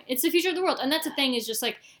right. It's the future of the world, and that's the thing is just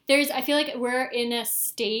like I feel like we're in a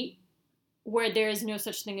state where there is no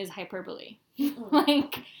such thing as hyperbole.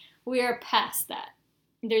 Like, we are past that.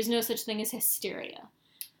 There's no such thing as hysteria.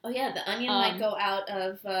 Oh yeah, the Onion might go out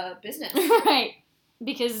of business. Right.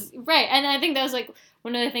 Because, and I think that was, like,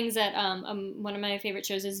 one of the things that, one of my favorite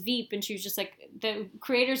shows is Veep, and she was just, like, the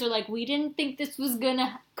creators are like, we didn't think this was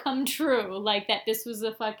gonna come true, like, that this was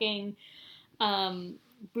a fucking,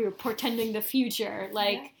 we were portending the future,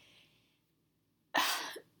 like,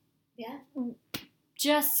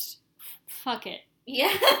 just fuck it.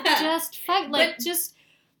 Yeah. Just fuck, like, just...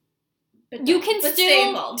 But you can but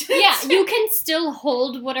still, you can still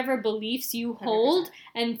hold whatever beliefs you hold 100%.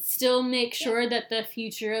 And still make sure that the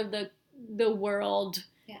future of the world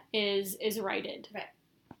is righted. Right.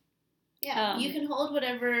 Yeah, you can hold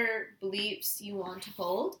whatever beliefs you want to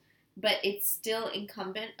hold, but it's still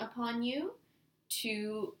incumbent upon you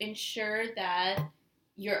to ensure that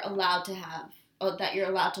you're allowed to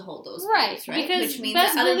hold those beliefs, right? Because which means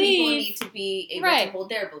that other people need to be able to hold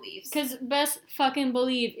their beliefs. Because best fucking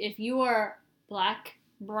believe, if you are black,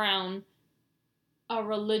 brown, a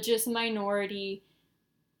religious minority,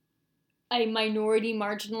 a minority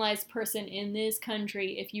marginalized person in this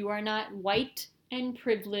country, if you are not white and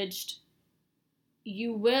privileged,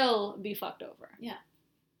 you will be fucked over. Yeah.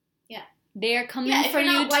 Yeah. They are coming for you too. If you're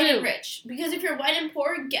not white and rich. Because if you're white and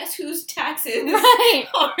poor, guess whose taxes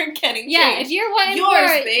are getting changed? Yeah, if you're white and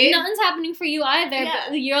poor, babe. Nothing's happening for you either.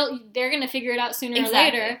 Yeah. But they're going to figure it out sooner or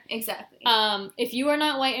later. Exactly. If you are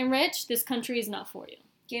not white and rich, this country is not for you.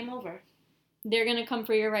 Game over. They're going to come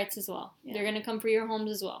for your rights as well. Yeah. They're going to come for your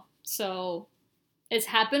homes as well. So, it's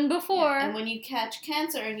happened before. Yeah. And when you catch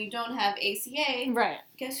cancer and you don't have ACA,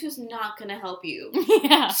 guess who's not going to help you?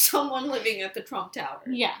 Someone living at the Trump Tower.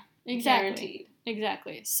 Yeah. Exactly. Guaranteed.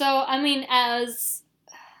 Exactly. So, I mean, as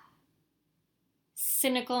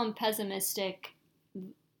cynical and pessimistic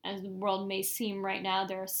as the world may seem right now,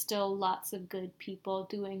 there are still lots of good people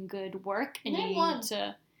doing good work. And you need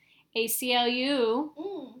to... ACLU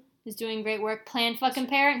is doing great work. Planned fucking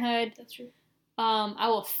Parenthood. That's true. I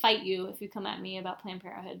will fight you if you come at me about Planned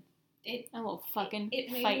Parenthood. I will fucking fight you.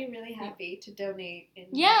 It made me really happy to donate in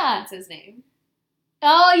Prince's name.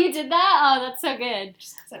 Oh, you did that? Oh, that's so good.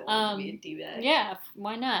 Just because I wanted to be a D-bag. Yeah,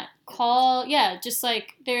 why not? Just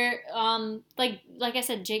like, they're, like I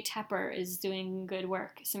said, Jake Tapper is doing good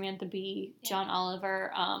work. Samantha Bee, John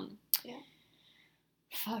Oliver,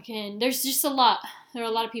 there's just a lot. There are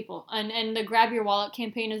a lot of people. And the Grab Your Wallet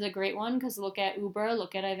campaign is a great one, because look at Uber,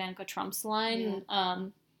 look at Ivanka Trump's line,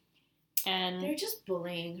 and they're just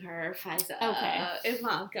bullying her, Faiza. Okay.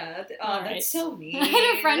 Ivanka. Oh, that's so mean. I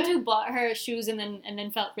had a friend who bought her shoes and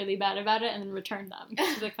then felt really bad about it and then returned them.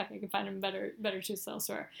 She's like, fuck, I can find them better shoes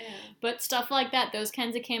elsewhere. Yeah. But stuff like that, those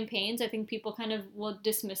kinds of campaigns, I think people kind of will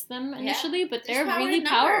dismiss them initially, but they're really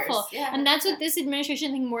powerful. Yeah, and that's what this administration,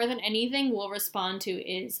 I think, more than anything, will respond to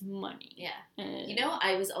is money. Yeah.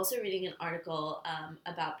 I was also reading an article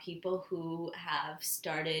about people who have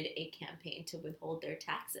started a campaign to withhold their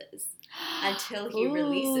taxes. until he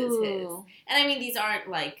releases his. And I mean, these aren't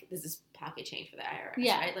like, this is pocket change for the IRS,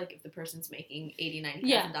 right? Like if the person's making $80,000,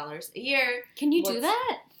 $90,000 a year. Can you do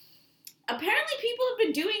that? Apparently people have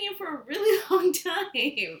been doing it for a really long time.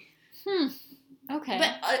 Okay.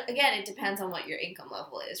 But again, it depends on what your income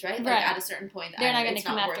level is, right? Like at a certain point, they're not going to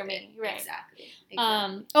come after me. It. Right. Exactly.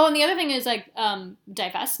 And the other thing is like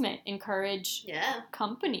divestment. Encourage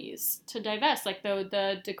companies to divest, like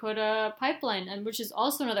the Dakota pipeline, and which is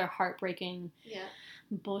also another heartbreaking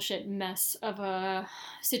bullshit mess of a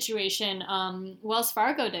situation. Wells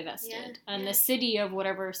Fargo divested, and the city of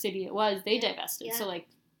whatever city it was, they divested. So like,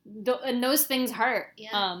 and those things hurt.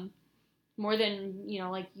 More than,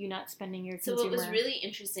 like you not spending your consumer So what was really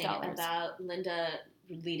interesting dollars. about Linda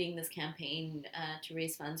leading this campaign to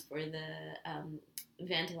raise funds for the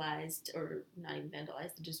vandalized, or not even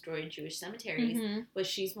vandalized, the destroyed Jewish cemeteries, was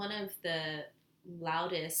she's one of the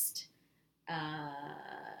loudest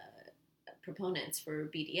proponents for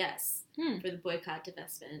BDS, for the boycott,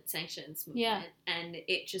 divestment, sanctions movement. And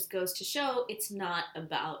it just goes to show it's not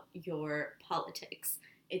about your politics.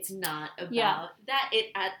 It's not about that.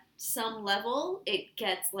 It at some level, it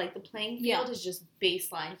gets like the playing field is just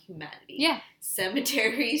baseline humanity.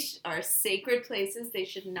 Cemeteries are sacred places. They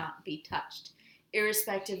should not be touched.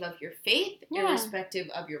 Irrespective of your faith, irrespective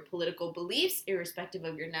of your political beliefs, irrespective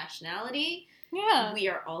of your nationality. We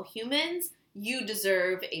are all humans. You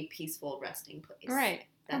deserve a peaceful resting place. Right.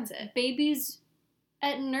 That's it. Babies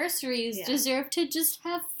at nurseries deserve to just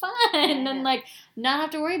have fun and like not have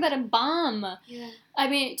to worry about a bomb. I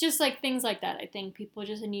mean, just like things like that. I think people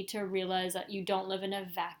just need to realize that you don't live in a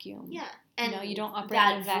vacuum. And you don't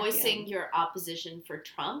operate in a vacuum. Voicing your opposition for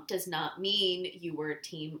Trump does not mean you were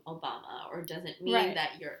Team Obama, or doesn't mean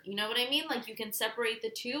that you're, you know what I mean? Like, you can separate the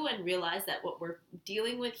two and realize that what we're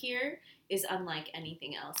dealing with here is unlike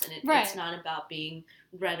anything else. And it's not about being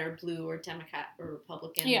red or blue or Democrat or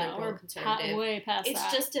Republican, liberal or conservative. Way past it's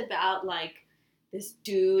that. just about, like, this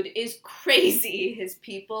dude is crazy. His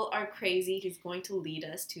people are crazy. He's going to lead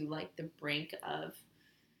us to, like, the brink of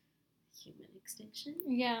human extinction.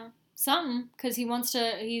 Something, because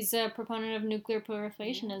he's a proponent of nuclear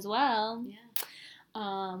proliferation as well.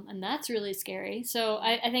 And that's really scary. So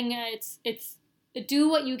I think it's do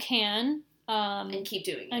what you can. And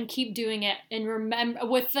keep doing it. And remember,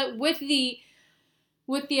 with the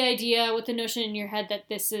idea, with the notion in your head that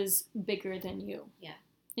this is bigger than you.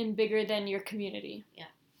 And bigger than your community.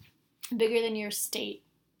 Bigger than your state.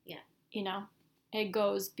 It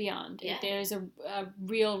goes beyond. There's a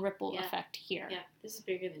real ripple effect here. This is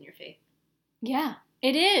bigger than your faith.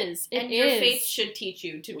 It is. Your faith should teach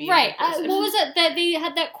you to be right. What was it that they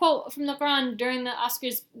had that quote from the Quran during the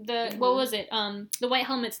Oscars? What was it? The white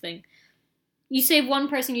helmets thing. You save one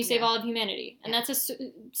person, you save all of humanity, and that's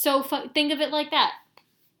think of it like that.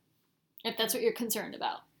 If that's what you're concerned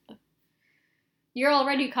about, you're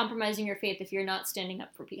already compromising your faith if you're not standing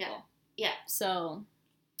up for people. So,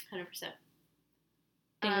 100%.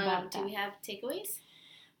 Think about that. Do we have takeaways?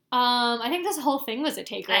 I think this whole thing was a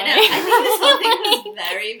takeaway. I know. I think this whole thing was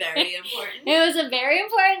very, very important. It was a very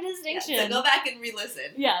important distinction. So go back and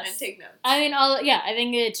re-listen. And take notes. I mean, I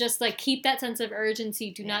think it just, like, keep that sense of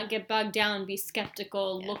urgency. Do not get bogged down. Be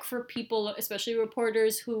skeptical. Look for people, especially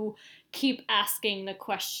reporters, who keep asking the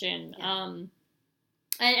question.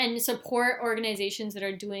 And support organizations that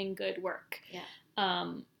are doing good work.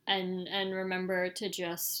 And remember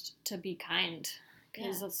to be kind.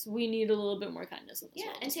 Because we need a little bit more kindness in this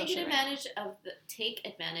world, and take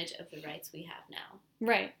advantage of the rights we have now.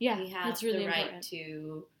 Right. Yeah. We have it's really the right important.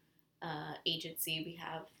 to agency. We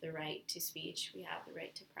have the right to speech. We have the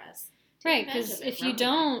right to press. Right. Because if you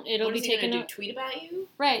don't, it'll be taken. What is he tweet about you?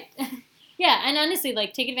 Right. And honestly,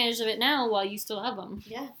 like, take advantage of it now while you still have them.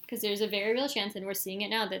 Because there's a very real chance, and we're seeing it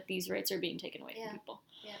now, that these rights are being taken away from people.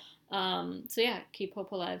 So keep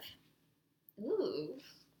hope alive. Ooh.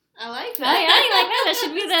 I like that. I like that. That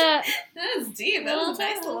should be the... That was deep. That was a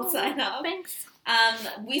nice little sign-off. Thanks.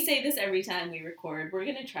 We say this every time we record. We're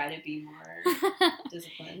going to try to be more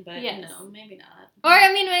disciplined, but maybe not. Or,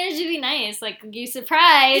 I mean, it should be nice. Like, you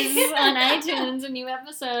surprise on iTunes, a new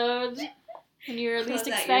episode. When you're least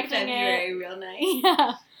expecting February it. Real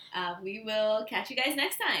nice. We will catch you guys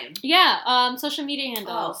next time. Social media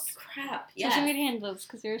handles. Oh, crap. Social media handles,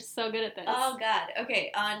 because you're so good at this. Oh, God.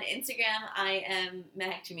 Okay, on Instagram, I am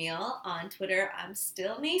Mehak Jamil. On Twitter, I'm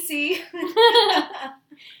still Nisi.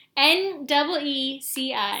 NEECI.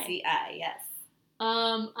 CI, yes.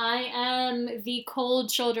 I am the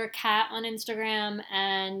Cold Shoulder Cat on Instagram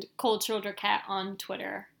and Cold Shoulder Cat on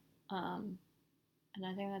Twitter. And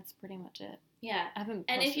I think that's pretty much it. Yeah. I haven't.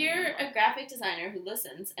 And if you're a graphic designer who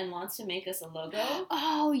listens and wants to make us a logo,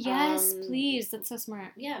 oh yes, please. That's so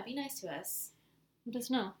smart. Yeah, be nice to us. Let us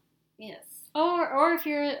know. Yes. Or if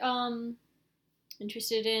you're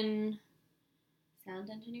interested in sound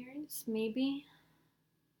engineering, maybe.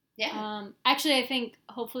 Yeah. Actually, I think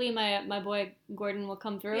hopefully my boy Gordon will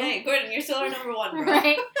come through. Yeah, Gordon, you're still our number one, bro.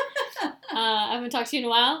 Right. I haven't talked to you in a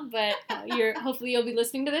while, but hopefully you'll be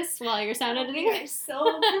listening to this while you're sound editing. You're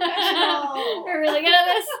so professional. We're really good at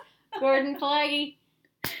this. Gordon Pelagi.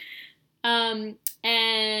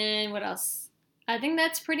 And what else? I think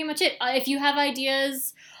that's pretty much it. If you have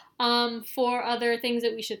ideas for other things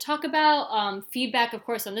that we should talk about, feedback, of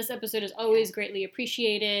course, on this episode is always greatly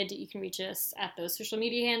appreciated. You can reach us at those social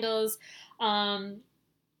media handles.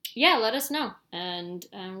 Let us know, and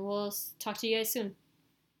we'll talk to you guys soon.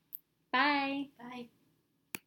 Bye. Bye.